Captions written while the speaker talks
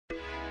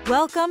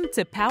Welcome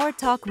to Power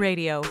Talk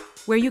Radio,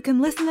 where you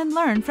can listen and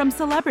learn from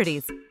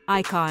celebrities,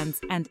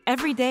 icons, and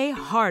everyday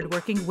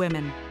hardworking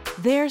women.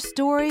 Their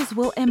stories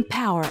will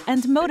empower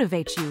and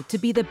motivate you to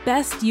be the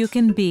best you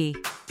can be.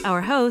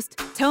 Our host,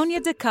 Tonya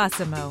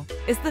DeCosimo,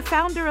 is the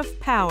founder of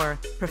POWER,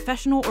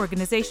 Professional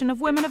Organization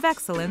of Women of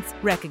Excellence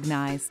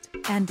Recognized,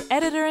 and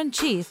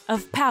editor-in-chief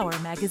of POWER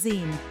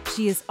magazine.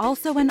 She is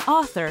also an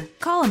author,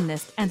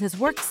 columnist, and has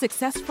worked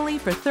successfully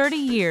for 30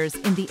 years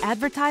in the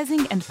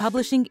advertising and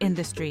publishing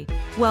industry.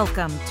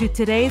 Welcome to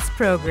today's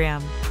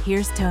program.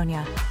 Here's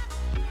Tonya.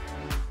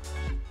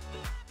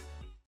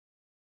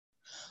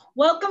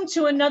 Welcome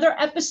to another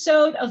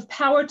episode of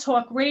Power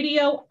Talk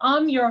Radio.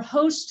 I'm your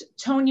host,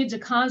 Tonya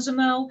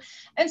DeCosimo,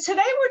 and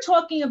today we're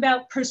talking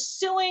about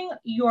pursuing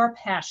your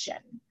passion.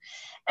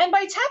 And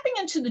by tapping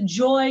into the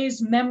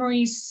joys,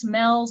 memories,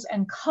 smells,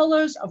 and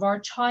colors of our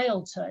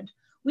childhood,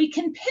 we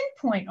can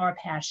pinpoint our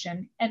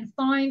passion and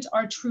find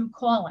our true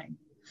calling.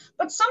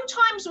 But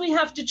sometimes we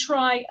have to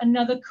try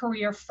another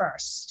career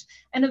first.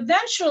 And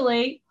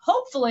eventually,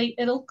 hopefully,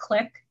 it'll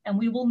click and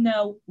we will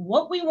know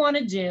what we want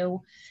to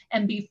do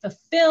and be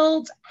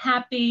fulfilled,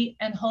 happy,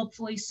 and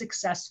hopefully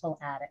successful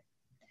at it.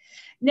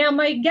 Now,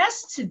 my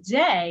guest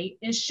today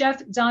is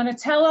Chef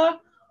Donatella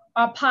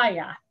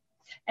Arpaia.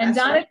 And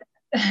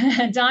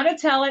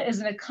Donatella is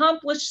an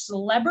accomplished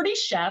celebrity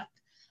chef,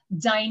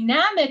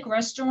 dynamic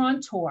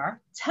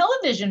restaurateur,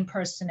 television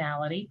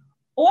personality,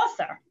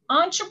 author,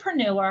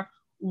 entrepreneur,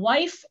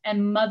 wife,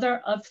 and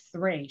mother of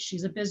 3.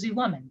 She's a busy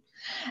woman.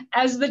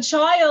 As the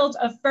child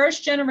of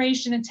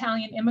first-generation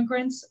Italian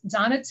immigrants,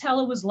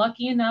 Donatella was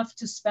lucky enough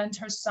to spend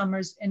her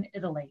summers in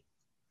Italy.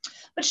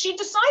 But she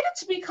decided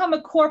to become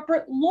a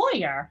corporate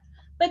lawyer.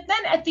 But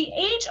then at the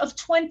age of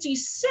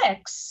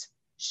 26,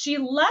 she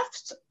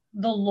left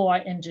the law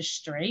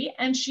industry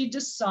and she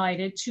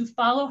decided to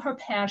follow her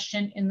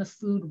passion in the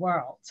food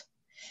world.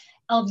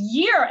 A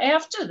year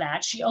after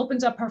that, she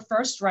opened up her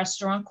first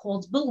restaurant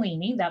called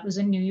Bellini. That was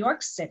in New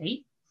York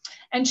City.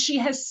 And she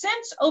has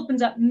since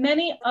opened up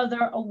many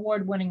other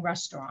award-winning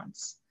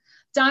restaurants.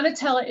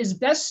 Donatella is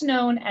best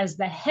known as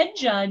the head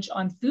judge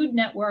on Food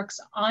Network's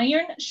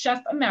Iron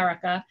Chef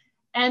America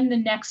and The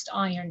Next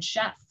Iron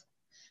Chef.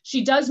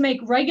 She does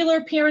make regular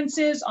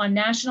appearances on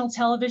national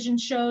television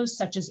shows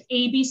such as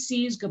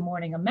ABC's Good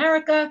Morning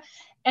America,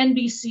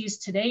 NBC's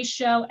Today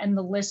Show, and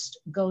the list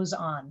goes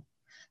on.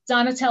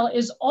 Donatella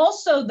is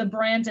also the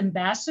brand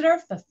ambassador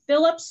for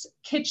Philips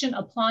Kitchen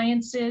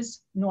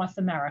Appliances North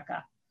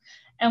America.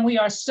 And we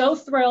are so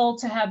thrilled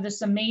to have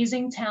this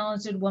amazing,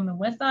 talented woman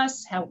with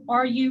us. How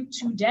are you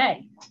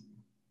today?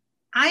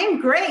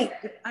 I'm great.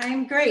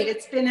 I'm great.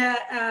 It's been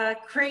a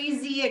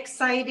crazy,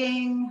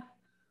 exciting,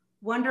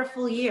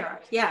 wonderful year.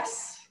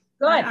 Yes.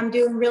 Good. I'm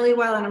doing really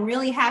well and I'm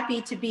really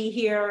happy to be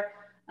here.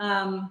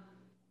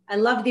 I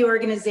love the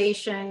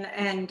organization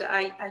and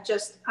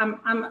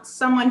I'm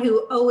someone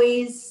who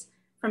always,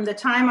 from the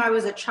time I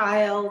was a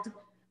child,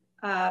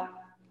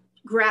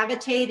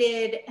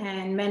 gravitated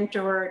and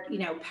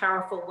mentored,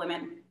 powerful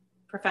women,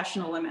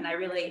 professional women.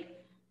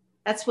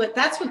 That's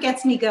what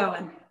gets me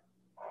going.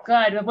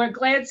 Good. We're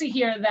glad to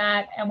hear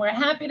that. And we're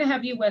happy to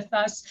have you with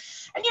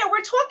us. And,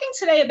 we're talking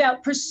today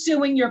about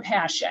pursuing your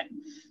passion.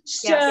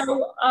 So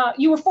yes.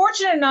 You were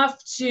fortunate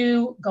enough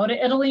to go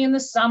to Italy in the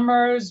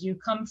summers. You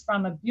come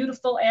from a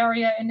beautiful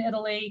area in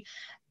Italy,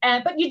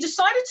 but you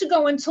decided to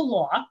go into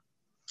law.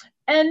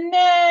 And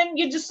then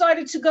you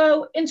decided to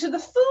go into the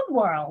food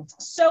world.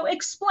 So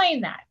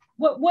explain that.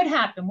 What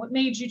happened? What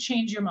made you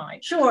change your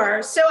mind?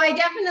 Sure. So I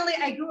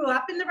grew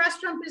up in the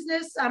restaurant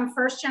business.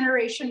 First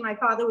generation. My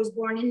father was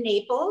born in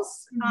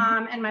Naples,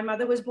 and my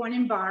mother was born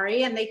in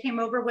Bari, and they came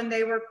over when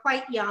they were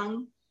quite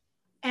young.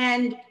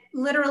 And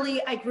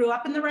literally, I grew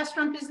up in the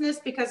restaurant business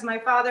because my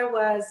father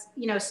was,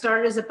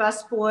 started as a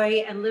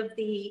busboy and lived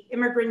the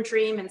immigrant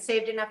dream and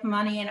saved enough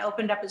money and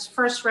opened up his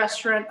first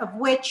restaurant, of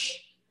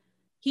which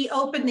he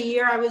opened the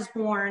year I was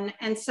born.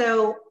 And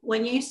so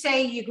when you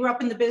say you grew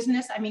up in the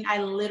business,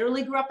 I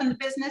literally grew up in the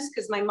business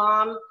because my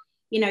mom,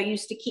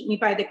 used to keep me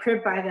by the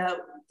crib, by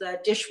the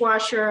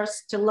dishwasher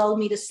to lull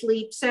me to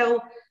sleep.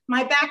 So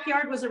my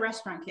backyard was a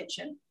restaurant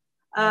kitchen.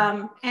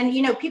 And,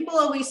 people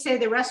always say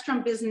the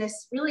restaurant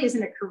business really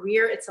isn't a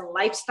career, it's a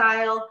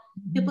lifestyle.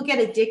 People get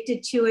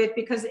addicted to it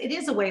because it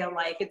is a way of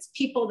life. It's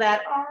people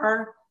that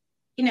are,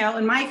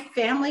 in my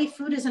family,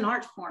 food is an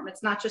art form.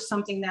 It's not just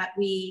something that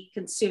we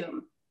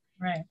consume.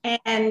 Right.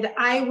 And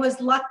I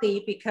was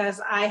lucky because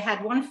I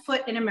had one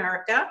foot in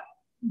America,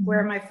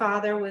 where my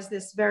father was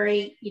this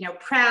very,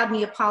 proud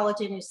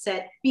Neapolitan who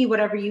said, be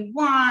whatever you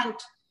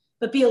want,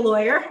 but be a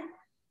lawyer.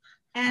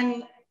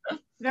 And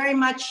very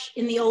much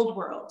in the old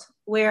world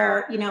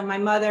where, my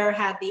mother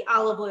had the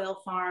olive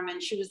oil farm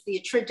and she was the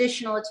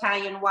traditional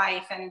Italian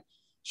wife. And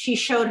she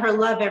showed her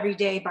love every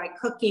day by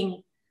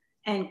cooking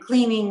and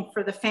cleaning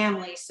for the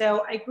family.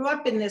 So I grew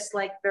up in this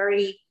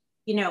very,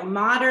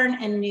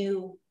 modern and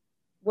new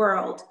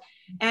world.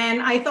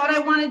 And I thought I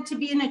wanted to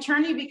be an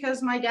attorney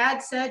because my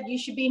dad said you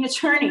should be an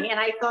attorney. And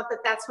I thought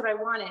that that's what I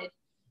wanted.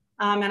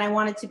 And I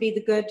wanted to be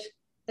the good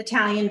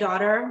Italian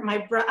daughter.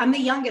 I'm the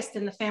youngest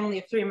in the family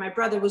of three. My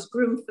brother was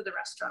groomed for the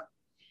restaurant.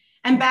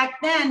 And back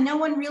then, no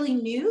one really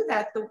knew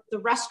that the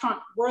restaurant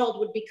world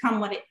would become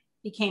what it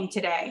became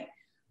today.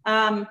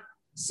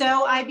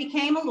 So I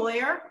became a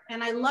lawyer,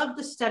 and I loved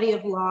the study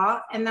of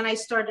law. And then I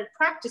started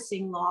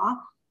practicing law,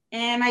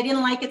 and I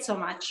didn't like it so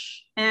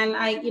much. And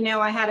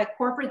I had a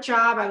corporate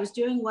job. I was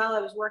doing well. I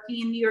was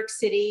working in New York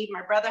City.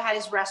 My brother had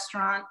his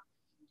restaurant,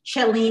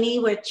 Cellini,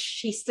 which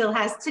he still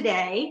has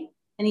today.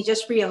 And he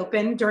just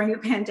reopened during the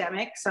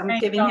pandemic. So I'm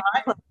giving him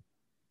a plug.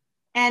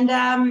 And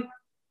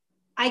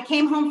I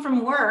came home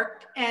from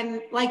work,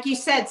 and like you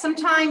said,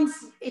 sometimes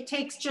it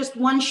takes just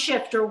one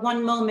shift or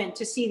one moment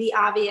to see the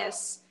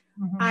obvious.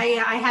 Mm-hmm.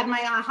 I had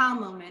my aha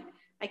moment.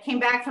 I came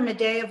back from a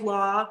day of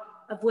law,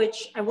 of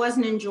which I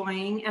wasn't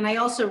enjoying. And I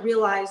also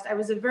realized I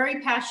was a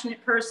very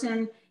passionate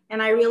person.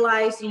 And I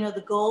realized,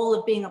 the goal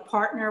of being a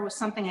partner was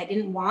something I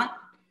didn't want.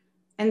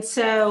 And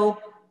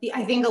so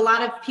I think a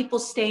lot of people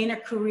stay in a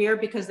career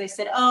because they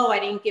said, oh, I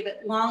didn't give it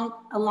a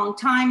long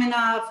time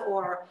enough,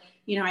 or,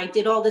 I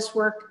did all this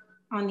work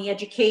on the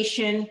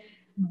education,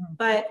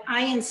 but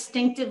I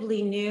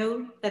instinctively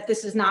knew that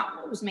this is not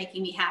what was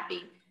making me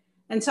happy.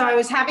 And so I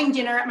was having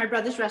dinner at my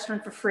brother's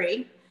restaurant for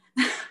free,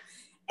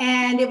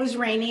 and it was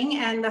raining,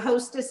 and the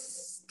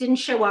hostess didn't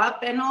show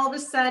up. And all of a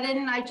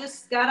sudden I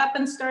just got up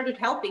and started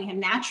helping him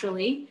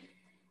naturally.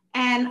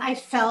 And I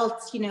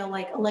felt,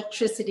 like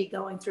electricity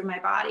going through my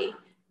body.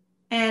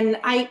 And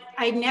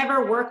I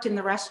never worked in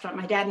the restaurant.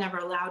 My dad never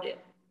allowed it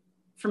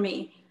for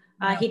me.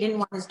 He didn't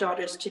want his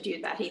daughters to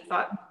do that. He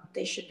thought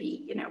they should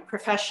be,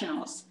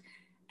 professionals.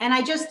 And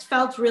I just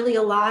felt really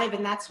alive.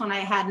 And that's when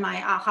I had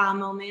my aha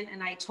moment.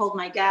 And I told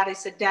my dad, I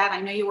said, Dad,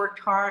 I know you worked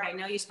hard. I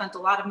know you spent a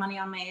lot of money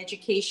on my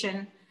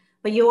education,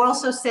 but you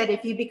also said,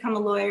 if you become a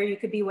lawyer, you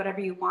could be whatever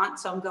you want.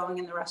 So I'm going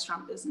in the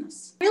restaurant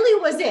business. Really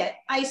was it.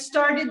 I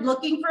started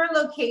looking for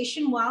a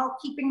location while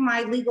keeping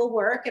my legal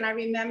work. And I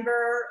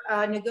remember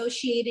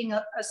negotiating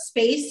a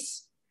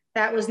space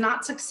that was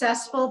not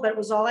successful, but it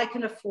was all I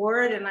can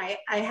afford. And I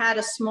had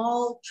a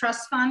small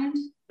trust fund,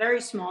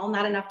 very small,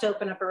 not enough to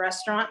open up a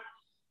restaurant.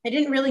 I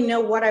didn't really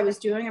know what I was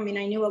doing. I mean,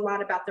 I knew a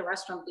lot about the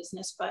restaurant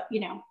business, but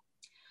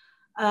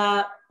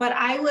but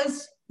I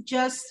was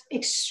just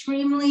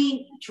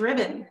extremely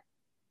driven.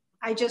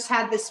 I just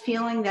had this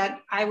feeling that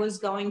I was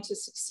going to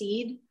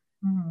succeed.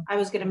 Mm-hmm. I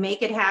was going to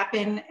make it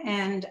happen.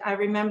 And I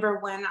remember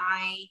when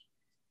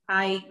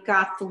I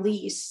got the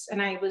lease,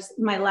 and I was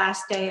my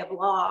last day of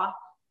law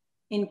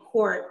in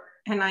court,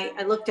 and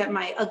I looked at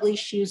my ugly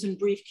shoes and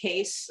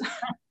briefcase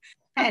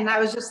and I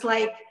was just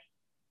like,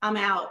 I'm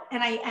out.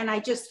 And I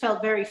just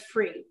felt very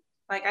free.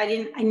 Like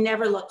I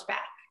never looked back.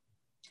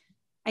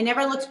 I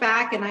never looked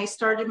back, and I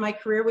started my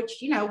career, which,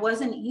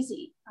 wasn't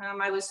easy.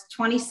 I was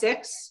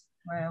 26.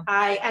 Wow.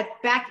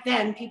 Back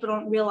then, people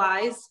don't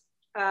realize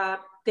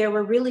there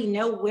were really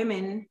no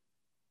women,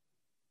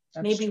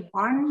 maybe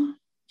one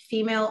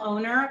female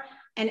owner,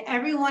 and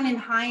everyone in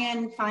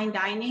high-end fine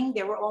dining,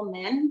 they were all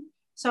men.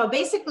 So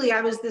basically,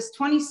 I was this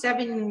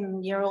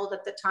 27-year-old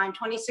at the time,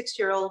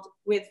 26-year-old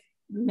with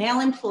male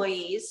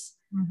employees.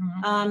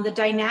 Mm-hmm. The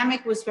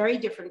dynamic was very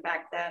different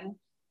back then.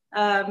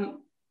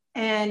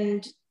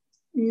 And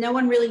no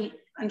one really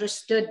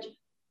understood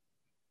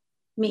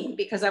me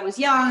because I was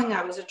young,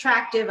 I was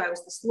attractive, I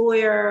was this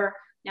lawyer.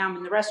 Now I'm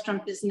in the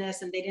restaurant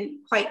business, and they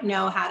didn't quite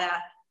know how to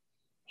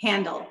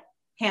handle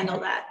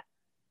that.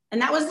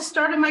 And that was the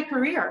start of my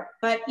career.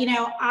 But,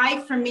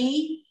 for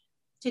me,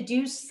 to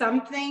do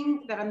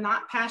something that I'm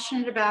not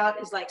passionate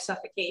about is like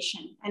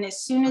suffocation. And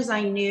as soon as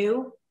I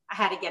knew, I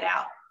had to get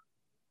out.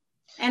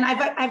 And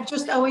I've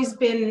just always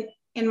been,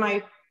 in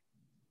my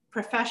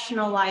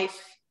professional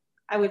life,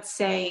 I would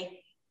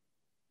say,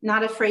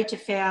 not afraid to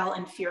fail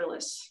and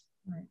fearless.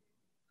 Right.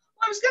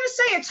 Well, I was going to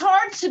say, it's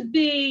hard to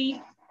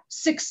be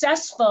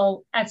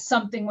successful at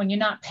something when you're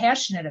not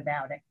passionate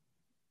about it.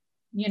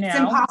 It's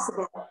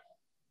impossible.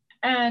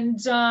 And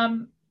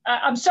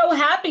I'm so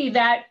happy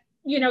that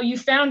you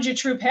found your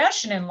true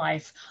passion in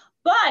life.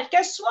 But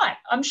guess what?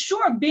 I'm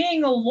sure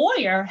being a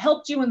lawyer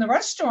helped you in the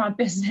restaurant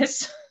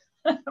business,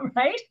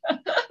 right?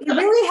 It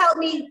really helped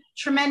me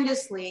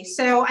tremendously.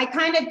 So I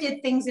kind of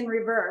did things in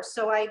reverse.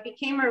 So I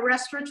became a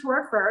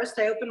restaurateur first.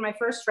 I opened my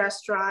first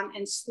restaurant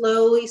and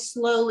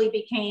slowly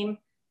became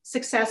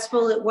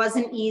successful. It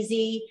wasn't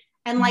easy.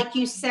 And like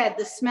you said,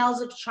 the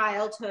smells of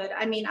childhood.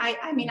 I mean, I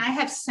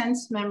have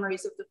sense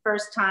memories of the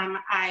first time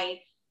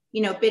I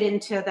bit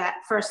into that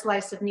first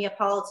slice of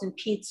Neapolitan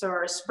pizza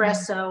or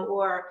espresso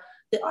or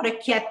the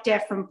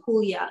orecchiette from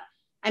Puglia.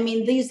 I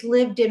mean, these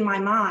lived in my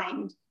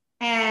mind,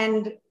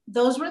 and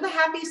those were the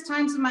happiest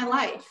times of my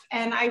life.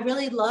 And I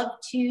really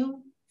loved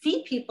to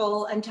feed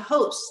people and to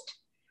host.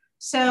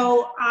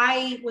 So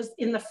I was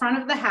in the front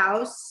of the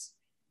house,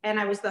 and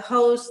I was the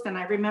host. And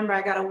I remember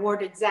I got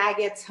awarded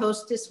Zagat's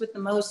Hostess with the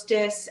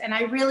Mostess. And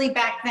I really,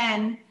 back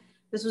then,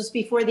 this was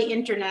before the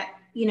internet,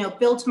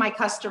 built my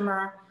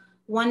customer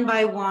one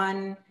by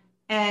one,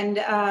 and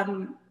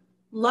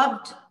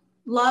loved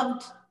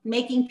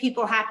making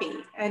people happy.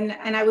 And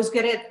I was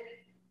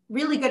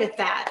really good at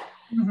that.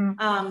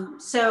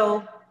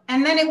 So,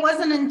 and then it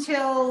wasn't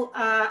until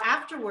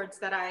afterwards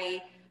that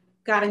I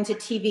got into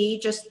TV,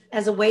 just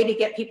as a way to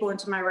get people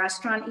into my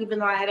restaurant, even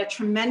though I had a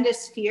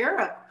tremendous fear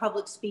of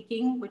public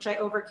speaking, which I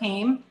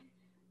overcame.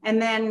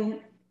 And then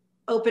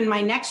opened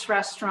my next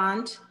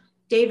restaurant,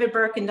 David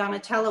Burke and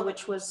Donatella,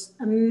 which was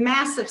a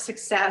massive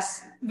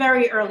success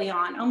very early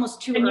on,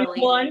 almost too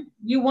early.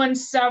 You won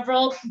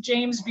several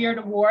James Beard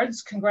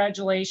Awards.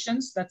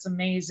 Congratulations. That's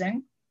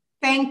amazing.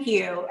 Thank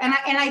you. And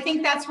I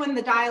think that's when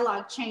the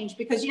dialogue changed,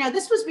 because, you know,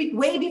 this was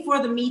way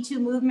before the Me Too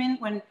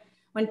movement,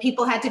 when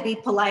people had to be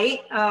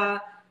polite.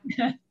 Back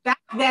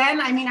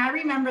then, I mean, I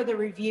remember the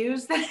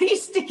reviews that I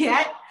used to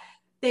get.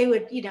 They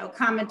would, you know,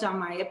 comment on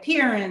my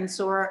appearance,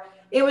 or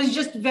it was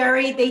just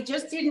they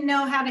just didn't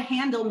know how to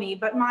handle me.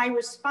 But my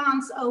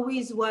response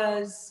always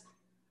was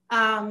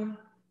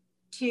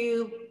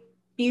to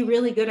be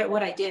really good at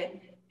what I did,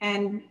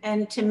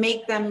 and to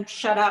make them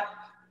shut up,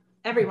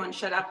 everyone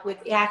shut up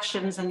with the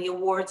actions and the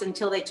awards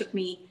until they took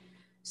me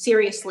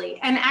seriously.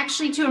 And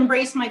actually to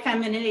embrace my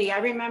femininity. I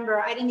remember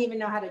I didn't even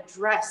know how to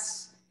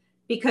dress,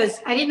 because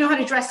I didn't know how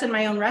to dress in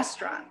my own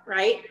restaurant,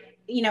 right?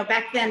 You know,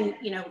 back then,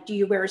 you know, do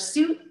you wear a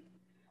suit?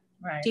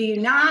 Right. Do you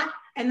not?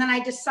 And then I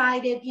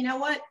decided, you know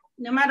what,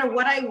 no matter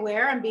what I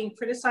wear, I'm being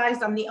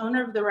criticized. I'm the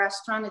owner of the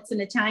restaurant. It's an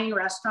Italian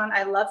restaurant.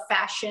 I love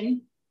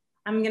fashion.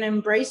 I'm going to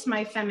embrace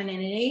my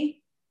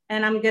femininity,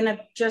 and I'm going to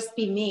just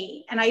be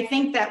me. And I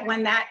think that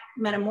when that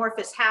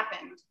metamorphosis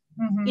happened,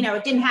 you know,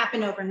 it didn't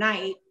happen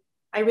overnight.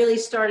 I really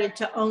started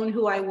to own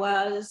who I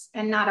was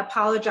and not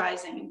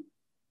apologizing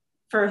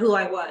for who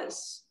I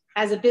was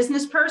as a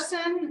business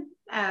person,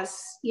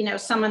 as, you know,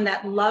 someone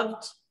that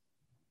loved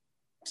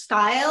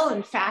style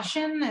and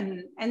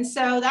fashion. And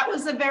so that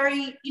was a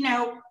very, you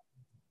know,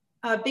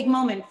 a big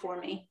moment for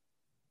me.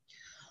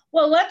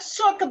 Well, let's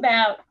talk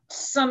about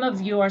some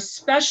of your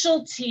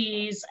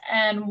specialties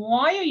and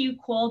why are you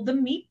called the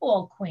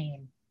Meatball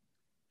Queen?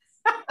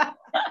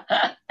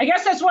 I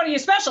guess that's one of your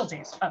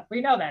specialties.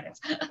 We know that is.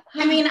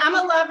 I mean, I'm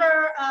a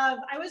lover of,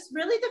 I was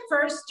really the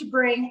first to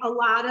bring a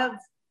lot of,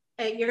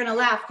 you're gonna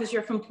laugh because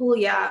you're from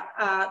Puglia,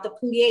 the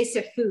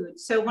Pugliese food.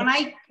 So when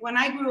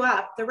I grew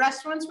up, the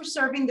restaurants were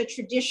serving the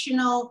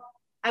traditional,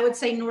 I would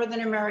say,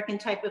 Northern American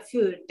type of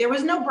food. There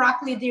was no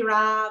broccoli di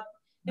Rab,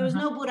 there was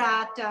no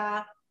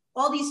burrata,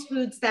 all these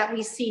foods that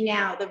we see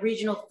now, the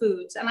regional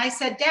foods. And I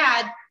said,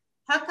 Dad,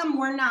 how come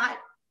we're not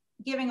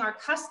giving our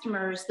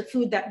customers the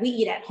food that we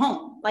eat at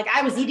home? Like,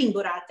 I was eating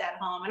burrata at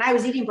home and I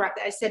was eating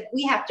broccoli. I said,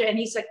 we have to, and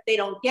he's like, they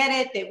don't get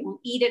it, they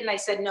won't eat it. And I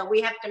said, no, we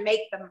have to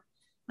make them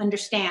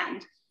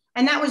understand.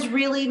 And that was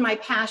really my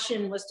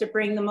passion, was to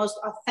bring the most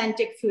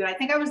authentic food. I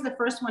think I was the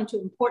first one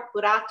to import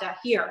burrata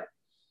here.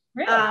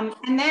 Really?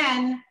 And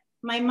then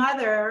my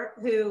mother,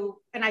 who,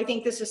 and I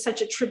think this is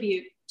such a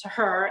tribute to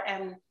her,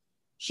 and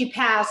she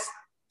passed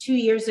 2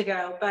 years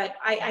ago, but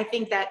I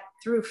think that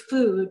through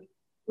food,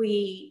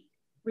 we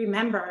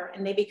remember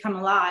and they become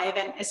alive.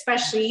 And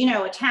especially, you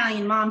know,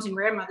 Italian moms and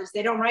grandmothers,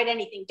 they don't write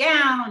anything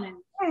down.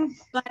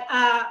 But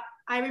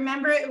I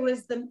remember it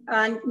was the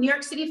New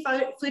York City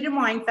Food and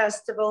Wine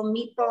Festival,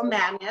 Meatball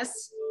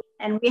Madness.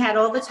 And we had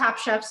all the top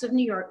chefs of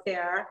New York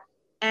there.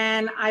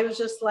 And I was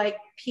just like,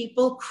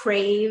 people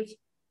crave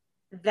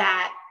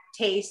that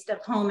taste of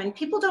home. And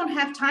people don't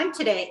have time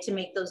today to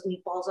make those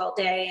meatballs all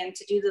day and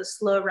to do the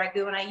slow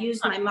ragu. And I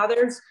used my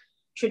mother's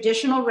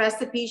traditional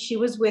recipe. She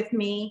was with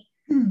me.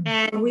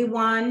 And we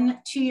won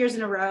 2 years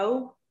in a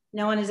row.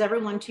 No one has ever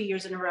won 2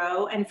 years in a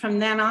row. And from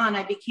then on,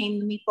 I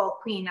became the Meatball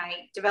Queen.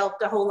 I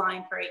developed a whole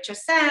line for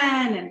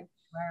HSN.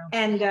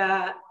 And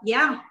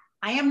yeah,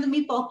 I am the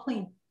Meatball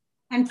Queen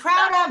and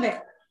proud of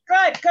it.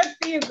 Good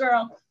for you,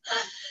 girl.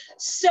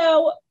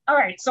 So, all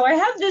right, so I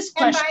have this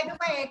question. And by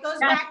the way, it goes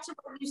back to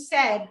what you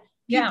said.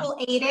 People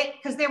ate it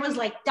because there was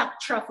like duck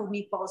truffle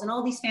meatballs and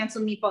all these fancy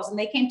meatballs. And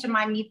they came to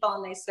my meatball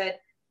and they said,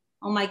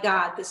 oh my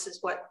God, this is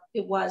what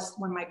it was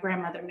when my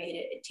grandmother made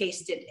it. It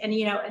tasted, and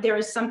you know, there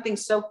is something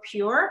so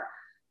pure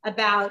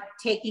about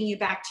taking you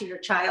back to your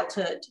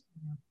childhood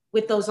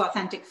with those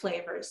authentic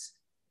flavors.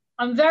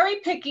 I'm very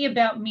picky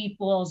about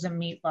meatballs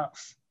and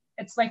meatloaf.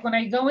 It's like when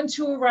I go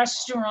into a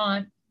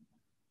restaurant,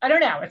 I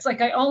don't know, it's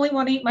like I only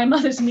want to eat my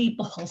mother's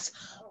meatballs.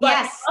 But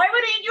yes. I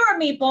would eat your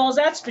meatballs,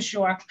 that's for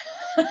sure.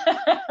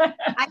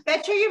 I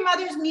bet you your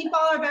mother's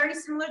meatball are very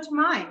similar to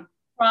mine.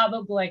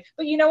 Probably.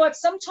 But you know what?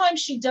 Sometimes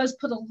she does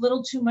put a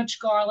little too much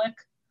garlic.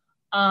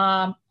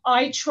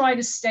 I try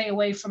to stay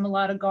away from a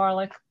lot of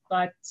garlic,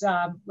 but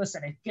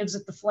listen, it gives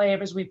it the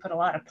flavors. We put a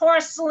lot of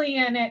parsley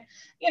in it.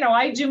 You know,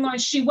 I do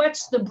she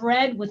wets the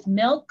bread with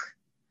milk.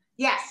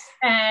 Yes.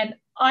 And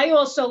I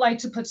also like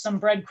to put some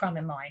breadcrumb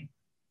in mine.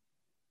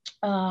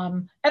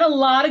 And a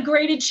lot of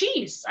grated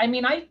cheese. I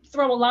mean, I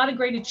throw a lot of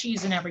grated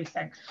cheese in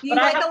everything. You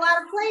like a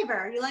lot of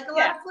flavor. You like a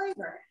lot of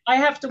flavor. I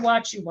have to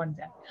watch you one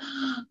day.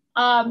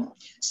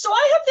 So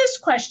I have this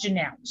question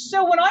now.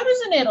 So when I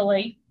was in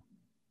Italy,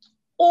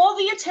 all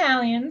the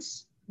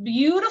Italians,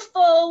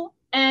 beautiful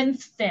and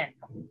thin.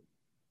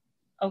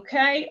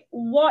 Okay,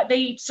 what they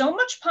eat so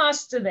much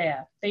pasta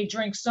there, they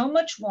drink so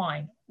much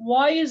wine.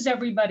 Why is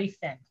everybody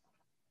thin?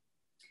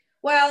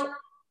 Well,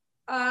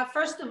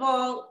 first of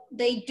all,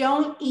 they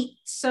don't eat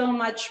so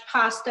much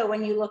pasta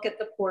when you look at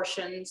the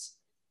portions.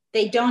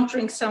 They don't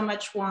drink so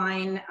much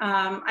wine.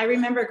 I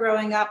remember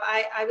growing up,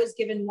 I was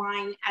given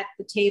wine at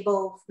the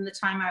table from the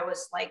time I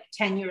was like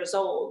 10 years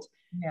old.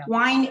 Yeah.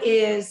 Wine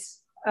is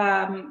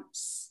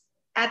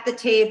at the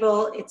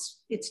table,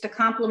 it's to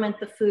complement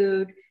the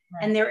food,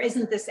 right. And there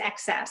isn't this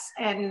excess.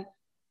 And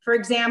for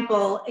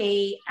example,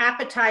 a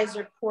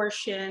appetizer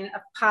portion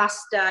of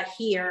pasta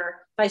here,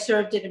 if I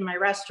served it in my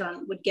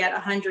restaurant, would get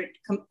 100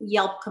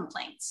 Yelp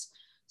complaints.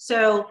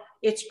 So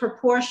it's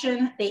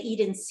proportion. They eat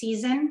in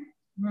season.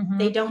 Mm-hmm.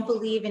 They don't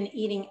believe in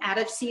eating out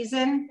of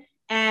season.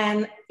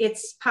 And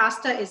it's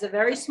pasta is a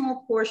very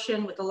small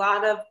portion with a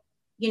lot of,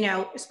 you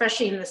know,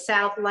 especially in the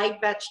South,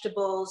 light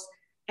vegetables.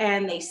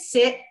 And they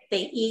sit,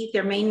 they eat.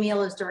 Their main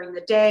meal is during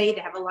the day.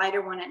 They have a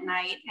lighter one at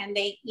night, and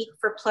they eat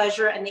for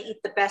pleasure, and they eat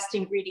the best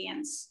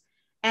ingredients.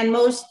 And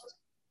most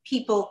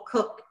people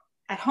cook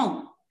at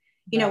home.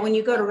 You know, when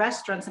you go to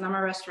restaurants, and I'm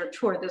a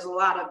restaurateur, there's a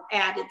lot of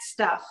added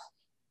stuff.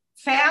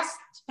 Fast,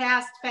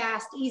 fast,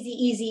 fast, easy,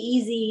 easy,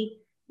 easy,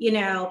 you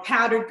know,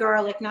 powdered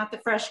garlic, not the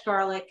fresh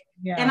garlic.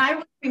 Yeah. And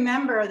I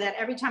remember that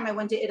every time I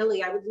went to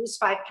Italy, I would lose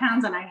 5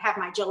 pounds, and I'd have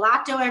my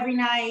gelato every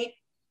night.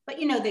 But,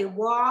 you know, they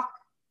walk.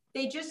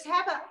 They just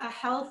have a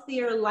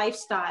healthier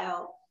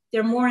lifestyle.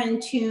 They're more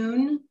in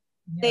tune.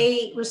 Yeah.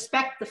 They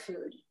respect the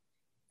food.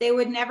 They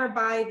would never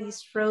buy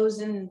these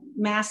frozen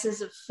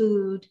masses of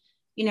food.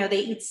 You know,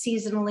 they eat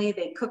seasonally,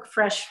 they cook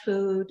fresh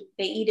food,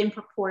 they eat in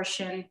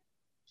proportion.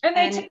 And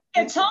they take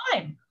their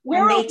time.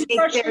 They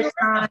take their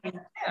time.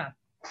 Yeah.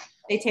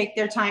 They take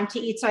their time to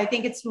eat. So I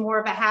think it's more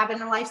of a habit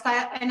and a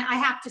lifestyle. And I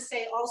have to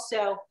say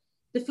also,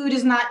 the food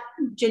is not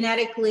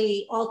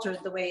genetically altered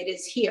the way it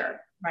is here.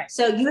 Right.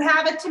 So you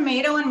have a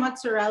tomato and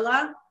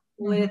mozzarella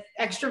with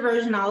extra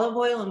virgin olive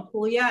oil and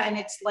Puglia, and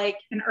it's like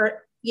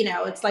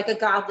it's like a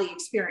godly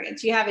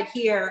experience. You have it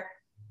here.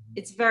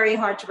 It's very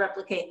hard to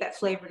replicate that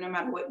flavor no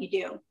matter what you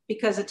do,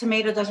 because a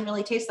tomato doesn't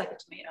really taste like a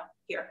tomato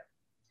here.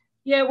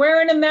 Yeah,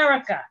 we're in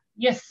America.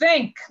 You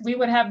think we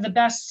would have the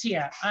best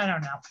here. I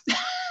don't know.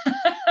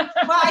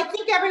 Well, I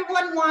think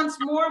everyone wants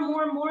more,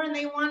 and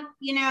they want,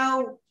 you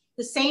know,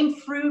 the same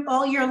fruit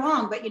all year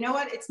long. But you know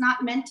what? It's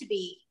not meant to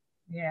be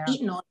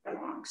eaten all year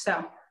long.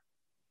 So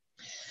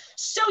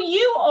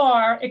you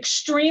are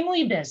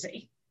extremely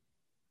busy.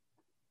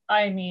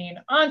 I mean,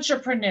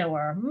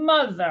 entrepreneur,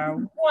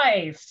 mother,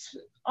 wife,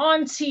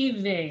 on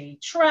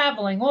TV,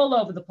 traveling all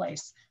over the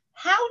place.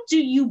 How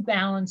do you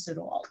balance it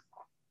all?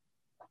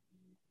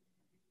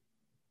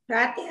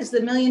 That is the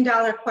 $1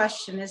 million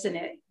question, isn't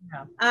it?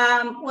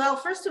 Yeah. Well,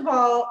 first of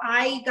all,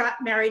 I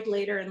got married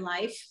later in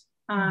life.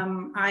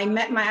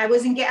 I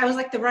was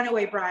like the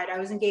runaway bride. I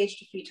was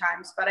engaged a few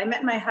times, but I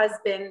met my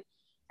husband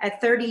at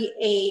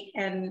 38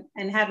 and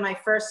had my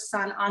first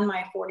son on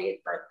my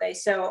 40th birthday.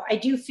 So I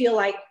do feel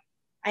like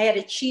I had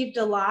achieved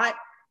a lot.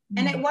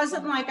 And it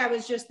wasn't like I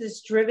was just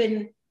this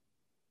driven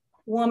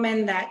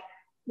woman that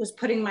was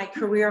putting my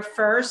career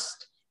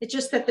first. It's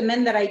just that the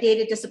men that I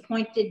dated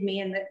disappointed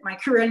me, and that my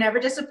career never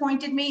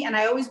disappointed me. And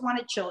I always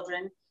wanted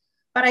children.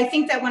 But I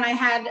think that when I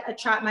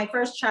had my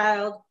first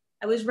child,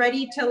 I was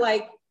ready to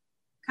like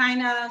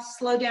kind of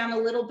slow down a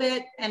little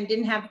bit, and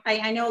didn't have,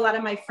 I know a lot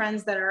of my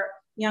friends that are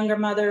younger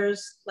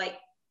mothers like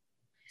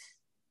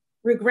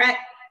regret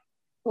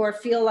or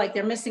feel like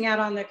they're missing out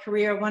on their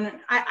career.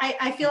 When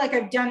I feel like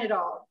I've done it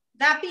all.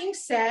 That being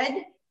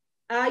said,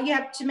 you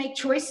have to make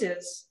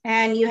choices,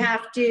 and you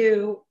have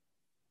to,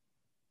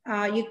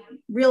 you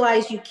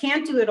realize you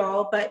can't do it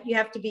all, but you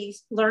have to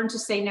learn to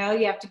say no.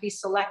 You have to be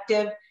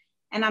selective.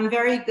 And I'm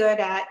very good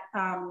at,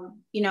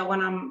 you know,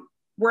 when I'm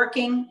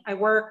working, I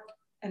work,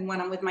 and when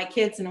I'm with my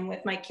kids, and I'm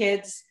with my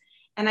kids.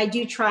 And I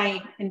do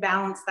try and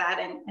balance that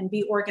and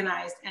be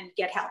organized and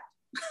get help.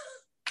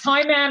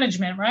 Time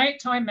management, right?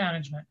 Time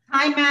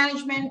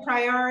management,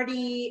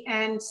 priority,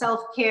 and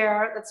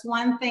self-care. That's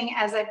one thing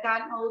as I've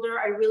gotten older,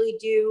 I really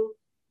do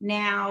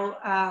now.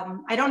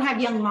 I don't have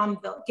young mom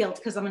guilt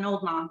because I'm an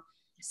old mom.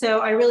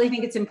 So I really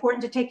think it's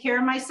important to take care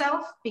of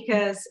myself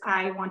because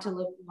I want to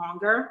live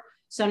longer.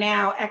 So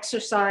now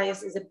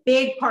exercise is a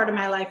big part of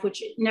my life,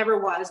 which it never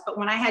was. But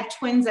when I had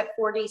twins at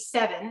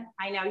 47,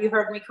 I know you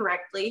heard me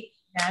correctly.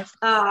 Yes.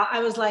 I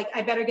was like,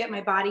 I better get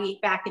my body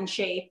back in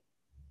shape.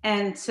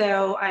 And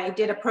so I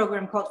did a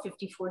program called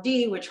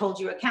 54D, which holds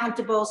you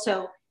accountable.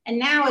 And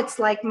now it's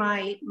like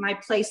my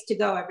place to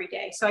go every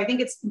day. So I think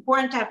it's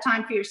important to have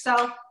time for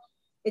yourself.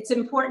 It's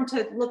important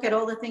to look at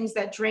all the things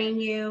that drain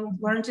you,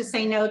 learn to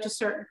say no to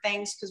certain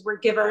things because we're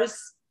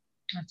givers.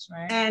 That's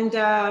right.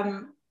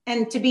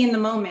 And to be in the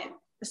moment,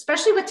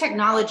 especially with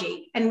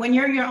technology. And when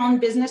you're your own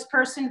business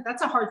person,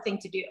 that's a hard thing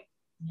to do.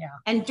 Yeah.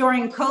 And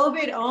during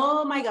COVID,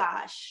 oh my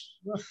gosh,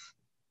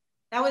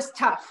 that was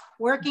tough.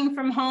 Working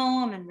from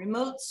home and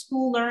remote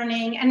school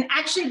learning. And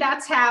actually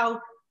that's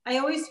how I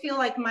always feel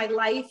like my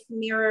life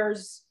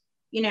mirrors,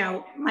 you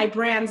know, my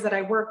brands that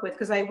I work with,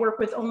 because I work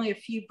with only a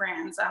few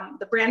brands.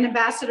 The brand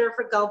ambassador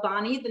for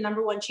Galbani, the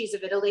 #1 cheese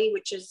of Italy,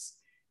 which is,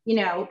 you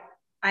know,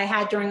 I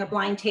had during a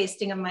blind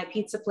tasting of my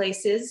pizza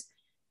places.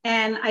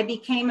 And I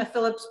became a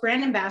Philips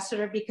brand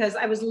ambassador because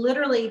I was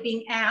literally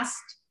being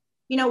asked,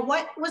 you know,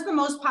 what was the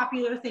most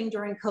popular thing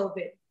during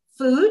COVID?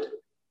 Food,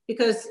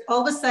 because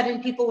all of a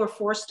sudden people were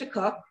forced to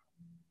cook.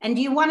 And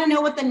do you want to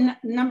know what the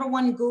number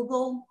one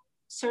Google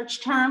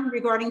search term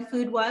regarding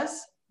food was?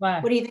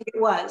 Wow. What do you think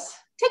it was?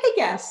 Take a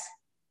guess.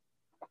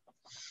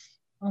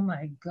 Oh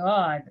my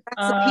God.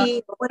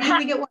 What do you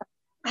think it was?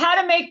 How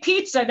to make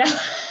pizza.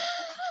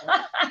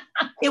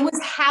 It was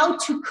how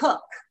to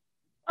cook.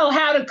 Oh,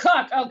 how to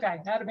cook. Okay.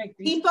 How to make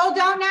pizza. People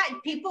don't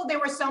know. There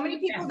were so many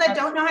people that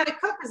don't know how to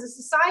cook as a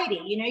society.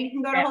 You know, you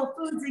can go to Whole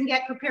Foods and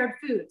get prepared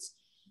foods.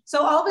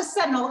 So all of a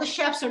sudden, all the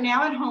chefs are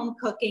now at home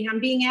cooking. I'm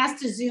being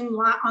asked to Zoom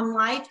on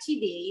live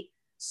TV.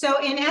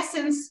 So in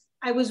essence,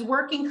 I was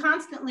working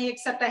constantly,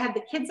 except I had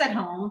the kids at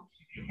home.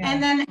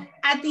 And then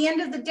at the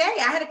end of the day,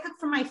 I had to cook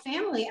for my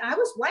family. I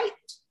was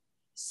wiped.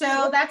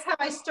 So that's how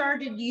I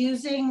started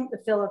using the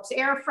Philips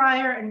air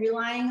fryer and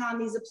relying on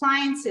these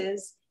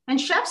appliances. And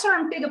chefs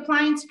aren't big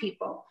appliance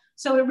people.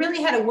 So it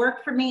really had to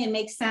work for me and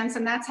make sense.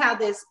 And that's how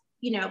this,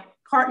 you know,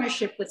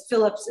 partnership with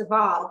Philips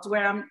evolved,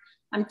 where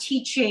I'm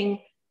teaching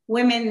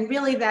women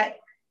really that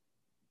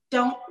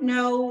don't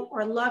know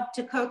or love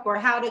to cook or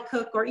how to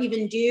cook or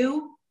even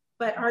do,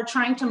 but are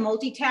trying to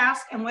multitask.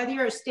 And whether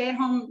you're a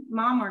stay-at-home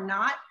mom or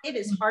not, it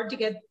is hard to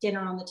get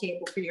dinner on the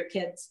table for your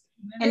kids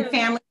and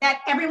family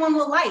that everyone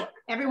will like.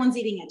 Everyone's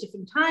eating at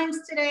different times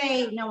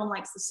today. No one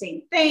likes the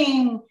same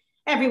thing.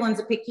 Everyone's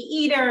a picky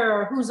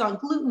eater, who's on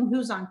gluten,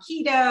 who's on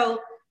keto.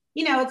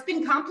 You know, it's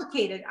been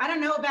complicated. I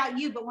don't know about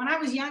you, but when I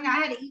was young, I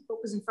had to eat what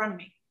was in front of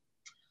me.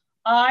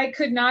 I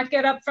could not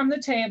get up from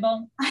the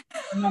table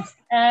unless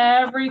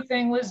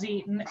everything was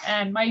eaten.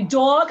 And my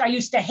dog, I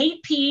used to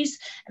hate peas,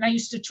 and I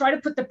used to try to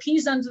put the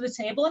peas under the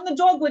table, and the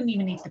dog wouldn't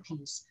even eat the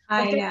peas.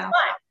 I know.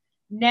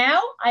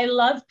 Now I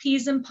love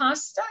peas and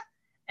pasta,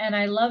 and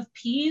I love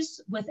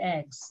peas with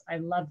eggs. I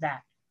love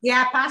that.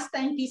 Yeah, pasta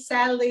and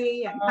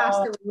piselli and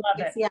pasta with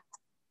eggs. Yeah.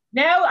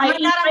 Now I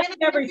eat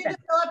everything. The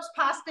Philips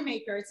pasta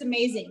maker. It's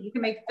amazing. You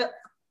can make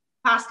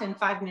pasta in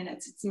 5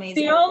 minutes. It's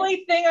amazing. The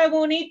only thing I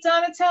won't eat,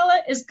 Donatella,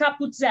 is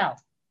capuzzel.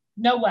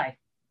 No way.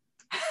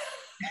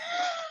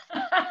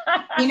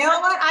 You know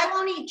what? I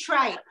won't eat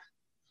tripe.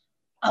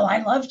 Oh,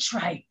 I love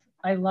tripe.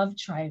 I love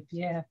tripe.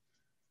 Yeah,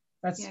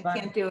 that's fun. I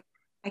can't do it.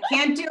 I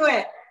can't do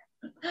it.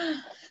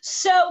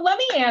 So let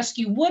me ask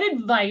you, what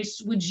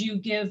advice would you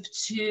give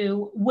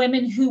to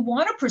women who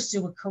want to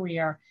pursue a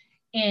career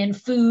in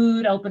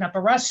food, open up a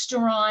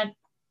restaurant?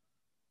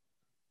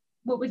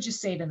 What would you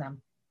say to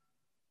them?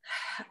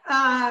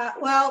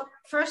 Well,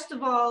 first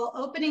of all,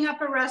 opening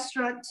up a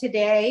restaurant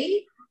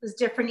today was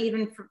different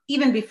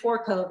even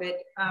before COVID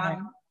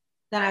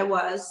than I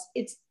was.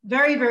 It's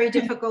very, very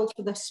difficult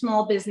for the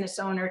small business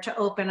owner to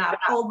open up.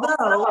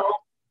 Although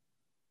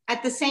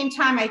at the same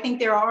time, I think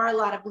there are a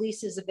lot of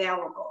leases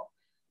available.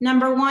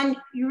 Number one,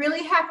 you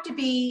really have to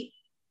be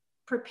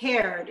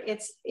prepared.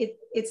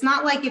 It's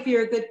not like if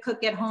you're a good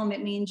cook at home,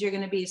 it means you're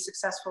going to be a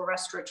successful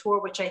restaurateur,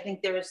 which I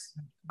think there's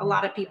a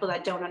lot of people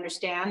that don't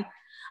understand.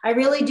 I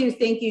really do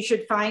think you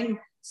should find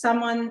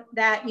someone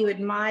that you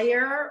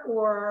admire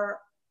or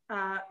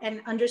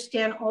and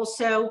understand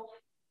also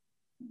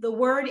the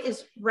word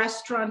is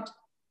restaurant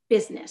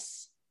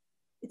business.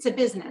 It's a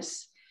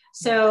business.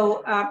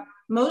 So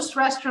most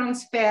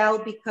restaurants fail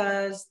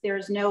because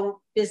there's no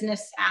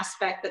business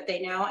aspect that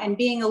they know. And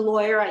being a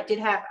lawyer,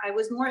 I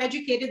was more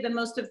educated than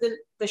most of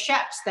the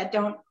chefs that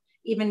don't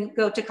even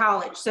go to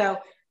college. So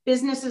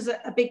business is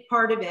a big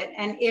part of it.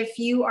 And if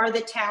you are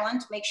the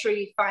talent, make sure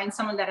you find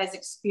someone that has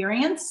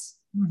experience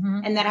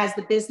and that has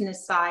the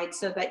business side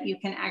so that you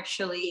can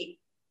actually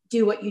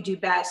do what you do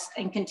best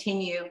and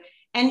continue.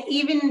 And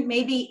even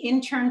maybe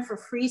intern for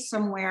free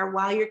somewhere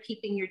while you're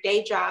keeping your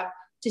day job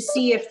to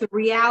see if the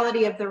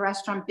reality of the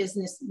restaurant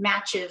business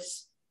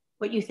matches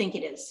what you think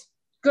it is.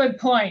 Good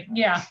point.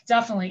 Yeah,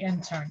 definitely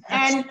intern.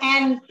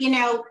 And you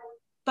know,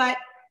 but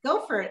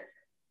go for it.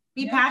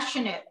 Be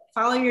passionate.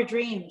 Follow your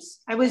dreams.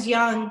 I was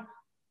young.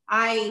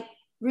 I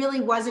really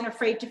wasn't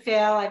afraid to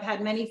fail. I've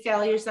had many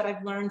failures that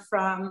I've learned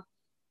from.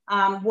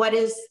 What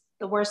is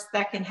the worst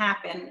that can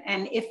happen?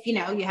 And if you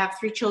know you have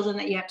 3 children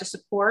that you have to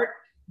support,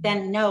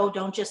 then no,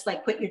 don't just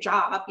like quit your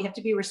job. You have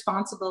to be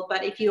responsible.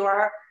 But if you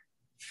are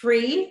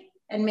free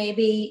and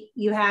maybe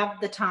you have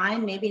the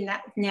time, maybe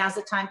now's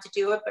the time to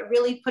do it, but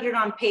really put it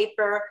on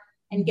paper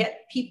and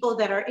get people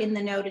that are in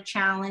the know to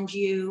challenge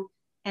you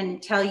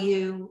and tell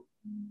you.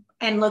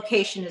 And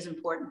location is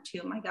important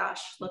too. My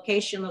gosh,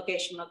 location.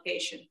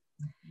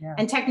 Yeah.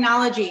 And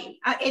technology.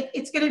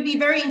 It's going to be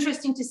very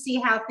interesting to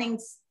see how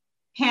things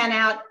pan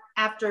out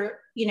after,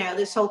 you know,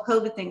 this whole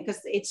COVID thing,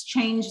 because it's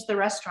changed the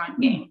restaurant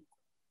game.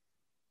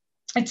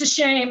 It's a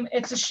shame.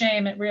 It's a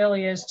shame. It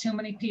really is. Too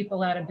many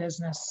people out of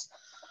business.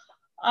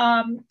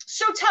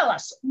 So tell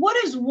us, what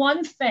is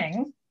one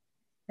thing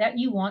that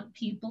you want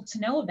people to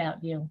know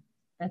about you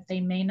that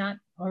they may not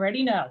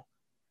already know?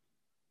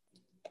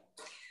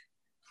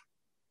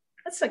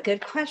 That's a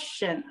good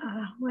question.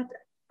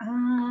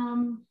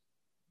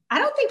 I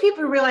don't think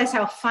people realize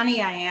how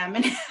funny I am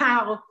and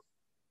how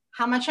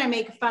how much I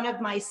make fun of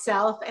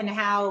myself, and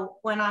how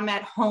when I'm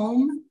at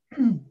home,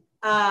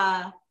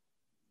 I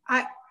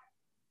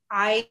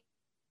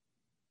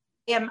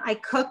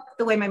cook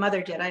the way my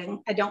mother did.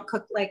 I don't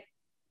cook like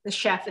the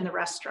chef in the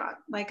restaurant.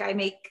 Like, I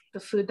make the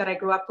food that I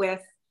grew up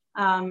with,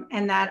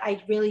 and that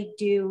I really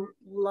do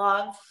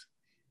love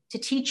to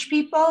teach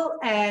people,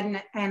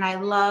 and I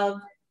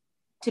love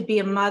to be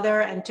a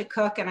mother and to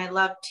cook, and I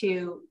love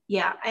to,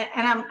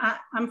 and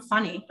I'm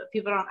funny, but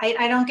people don't,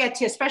 I don't get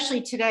to,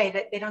 especially today,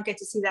 that they don't get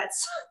to see that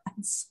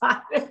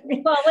side of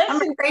me. Well, listen,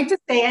 I'm afraid to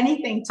say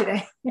anything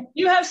today.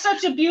 You have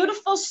such a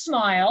beautiful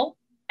smile,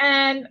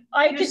 and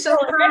I could so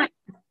tell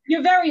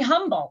you're very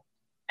humble,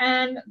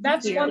 and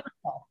that's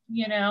wonderful,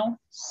 you know,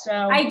 so.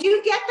 I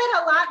do get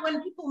that a lot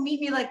when people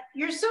meet me, like,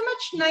 you're so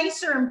much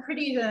nicer and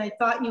prettier than I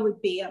thought you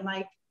would be. I'm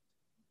like,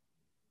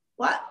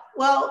 what?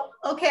 Well,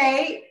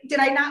 okay. Did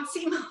I not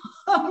seem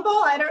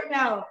humble? I don't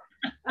know.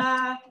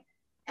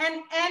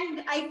 And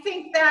I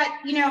think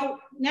that, you know,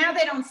 now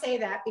they don't say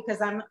that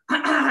because I'm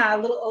a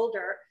little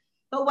older.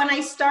 But when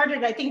I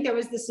started, I think there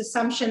was this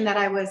assumption that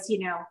I was, you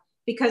know,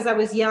 because I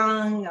was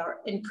young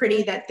and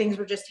pretty, that things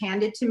were just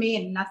handed to me,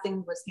 and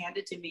nothing was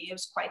handed to me. It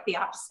was quite the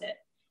opposite.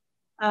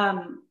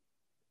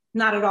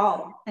 Not at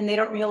all. And they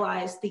don't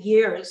realize the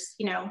years,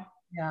 you know,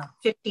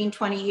 15,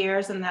 20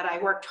 years, and that I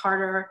worked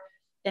harder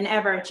than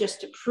ever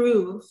just to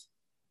prove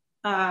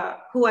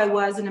who I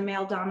was in a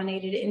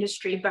male-dominated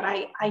industry. But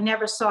I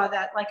never saw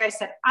that, like I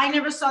said, I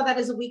never saw that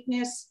as a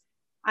weakness.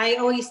 I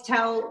always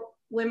tell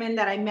women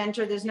that I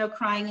mentor, there's no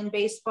crying in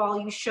baseball.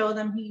 You show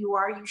them who you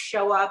are, you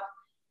show up,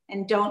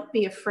 and don't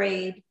be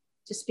afraid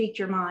to speak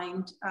your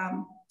mind.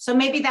 So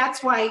maybe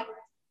that's why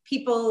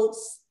people,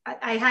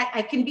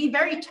 I can be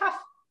very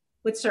tough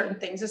with certain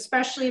things,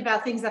 especially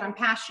about things that I'm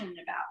passionate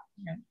about.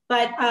 Yeah.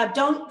 But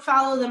don't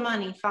follow the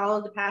money,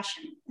 follow the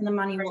passion, and the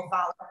money will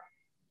follow.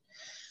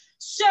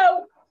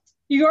 So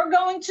you're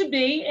going to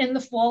be in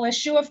the fall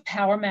issue of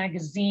Power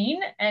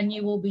Magazine, and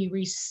you will be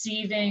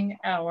receiving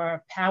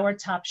our Power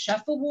Top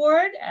Chef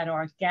Award at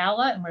our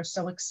gala, and we're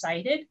so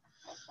excited.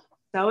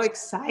 So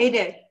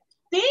excited.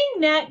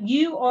 Being that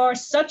you are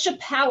such a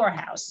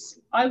powerhouse,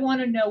 I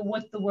want to know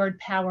what the word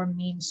power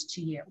means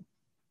to you.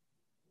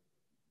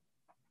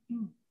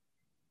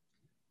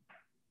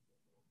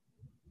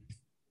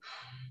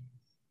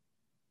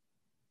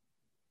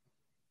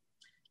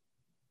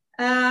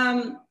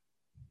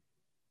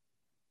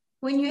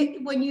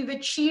 When you've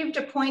achieved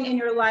a point in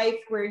your life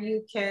where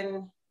you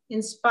can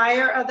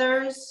inspire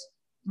others,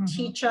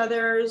 teach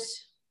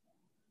others,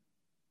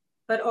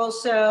 but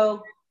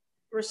also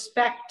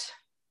respect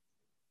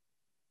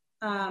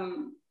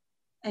and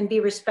be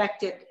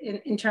respected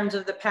in terms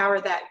of the power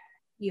that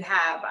you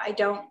have. I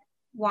don't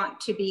want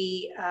to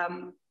be,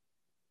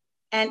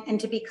 and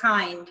to be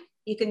kind.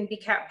 You can be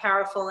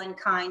powerful and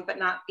kind, but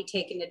not be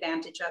taken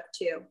advantage of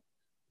too.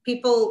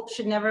 People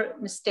should never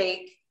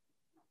mistake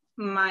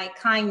my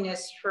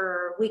kindness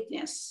for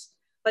weakness,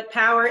 but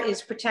power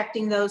is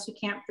protecting those who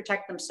can't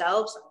protect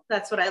themselves.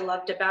 That's what I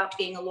loved about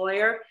being a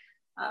lawyer,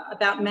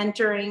 about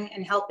mentoring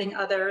and helping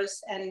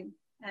others, and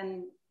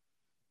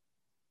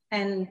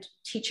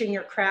teaching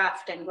your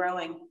craft and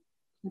growing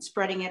and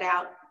spreading it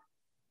out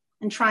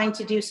and trying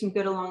to do some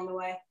good along the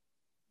way.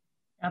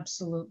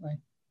 Absolutely.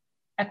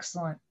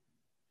 Excellent.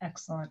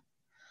 Excellent.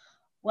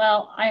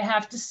 Well, I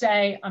have to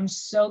say, I'm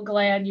so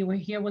glad you were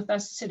here with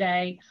us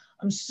today.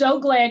 I'm so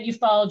glad you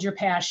followed your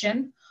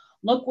passion.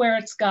 Look where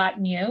it's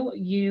gotten you.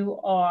 You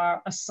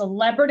are a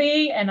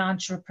celebrity, an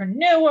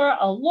entrepreneur,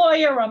 a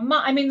lawyer,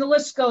 I mean, the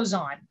list goes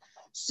on.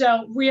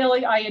 So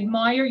really, I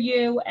admire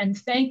you, and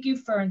thank you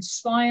for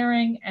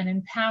inspiring and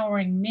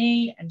empowering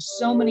me and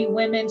so many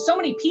women, so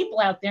many people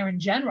out there in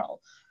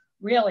general.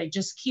 Really,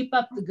 just keep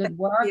up the good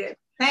work.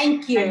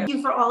 Thank you. Thank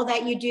you for all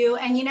that you do.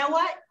 And you know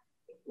what?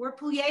 We're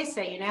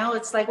Pugliese, you know?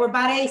 It's like we're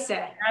Barese.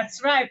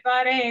 That's right,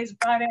 Barese,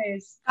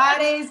 Barese.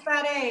 Barese,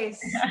 Barese.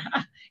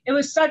 It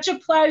was such a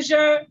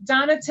pleasure.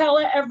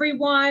 Donatella,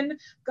 everyone,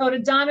 go to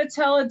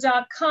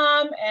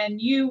Donatella.com and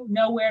you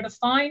know where to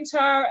find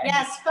her.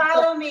 Yes,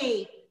 follow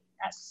me.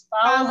 Yes,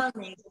 follow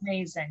me.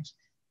 Amazing.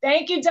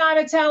 Thank you,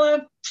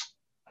 Donatella.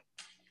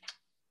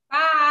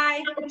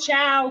 Bye.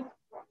 Ciao.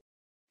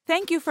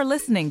 Thank you for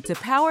listening to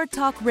Power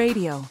Talk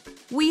Radio.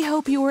 We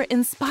hope you were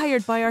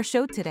inspired by our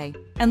show today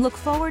and look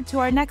forward to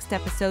our next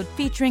episode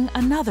featuring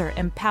another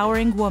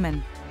empowering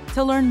woman.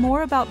 To learn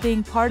more about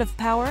being part of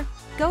Power,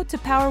 go to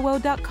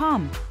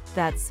powerwoe.com.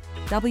 That's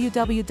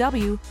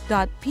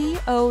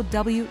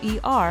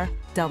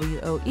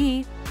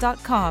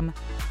www.powerwoe.com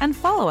and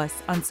follow us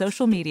on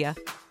social media.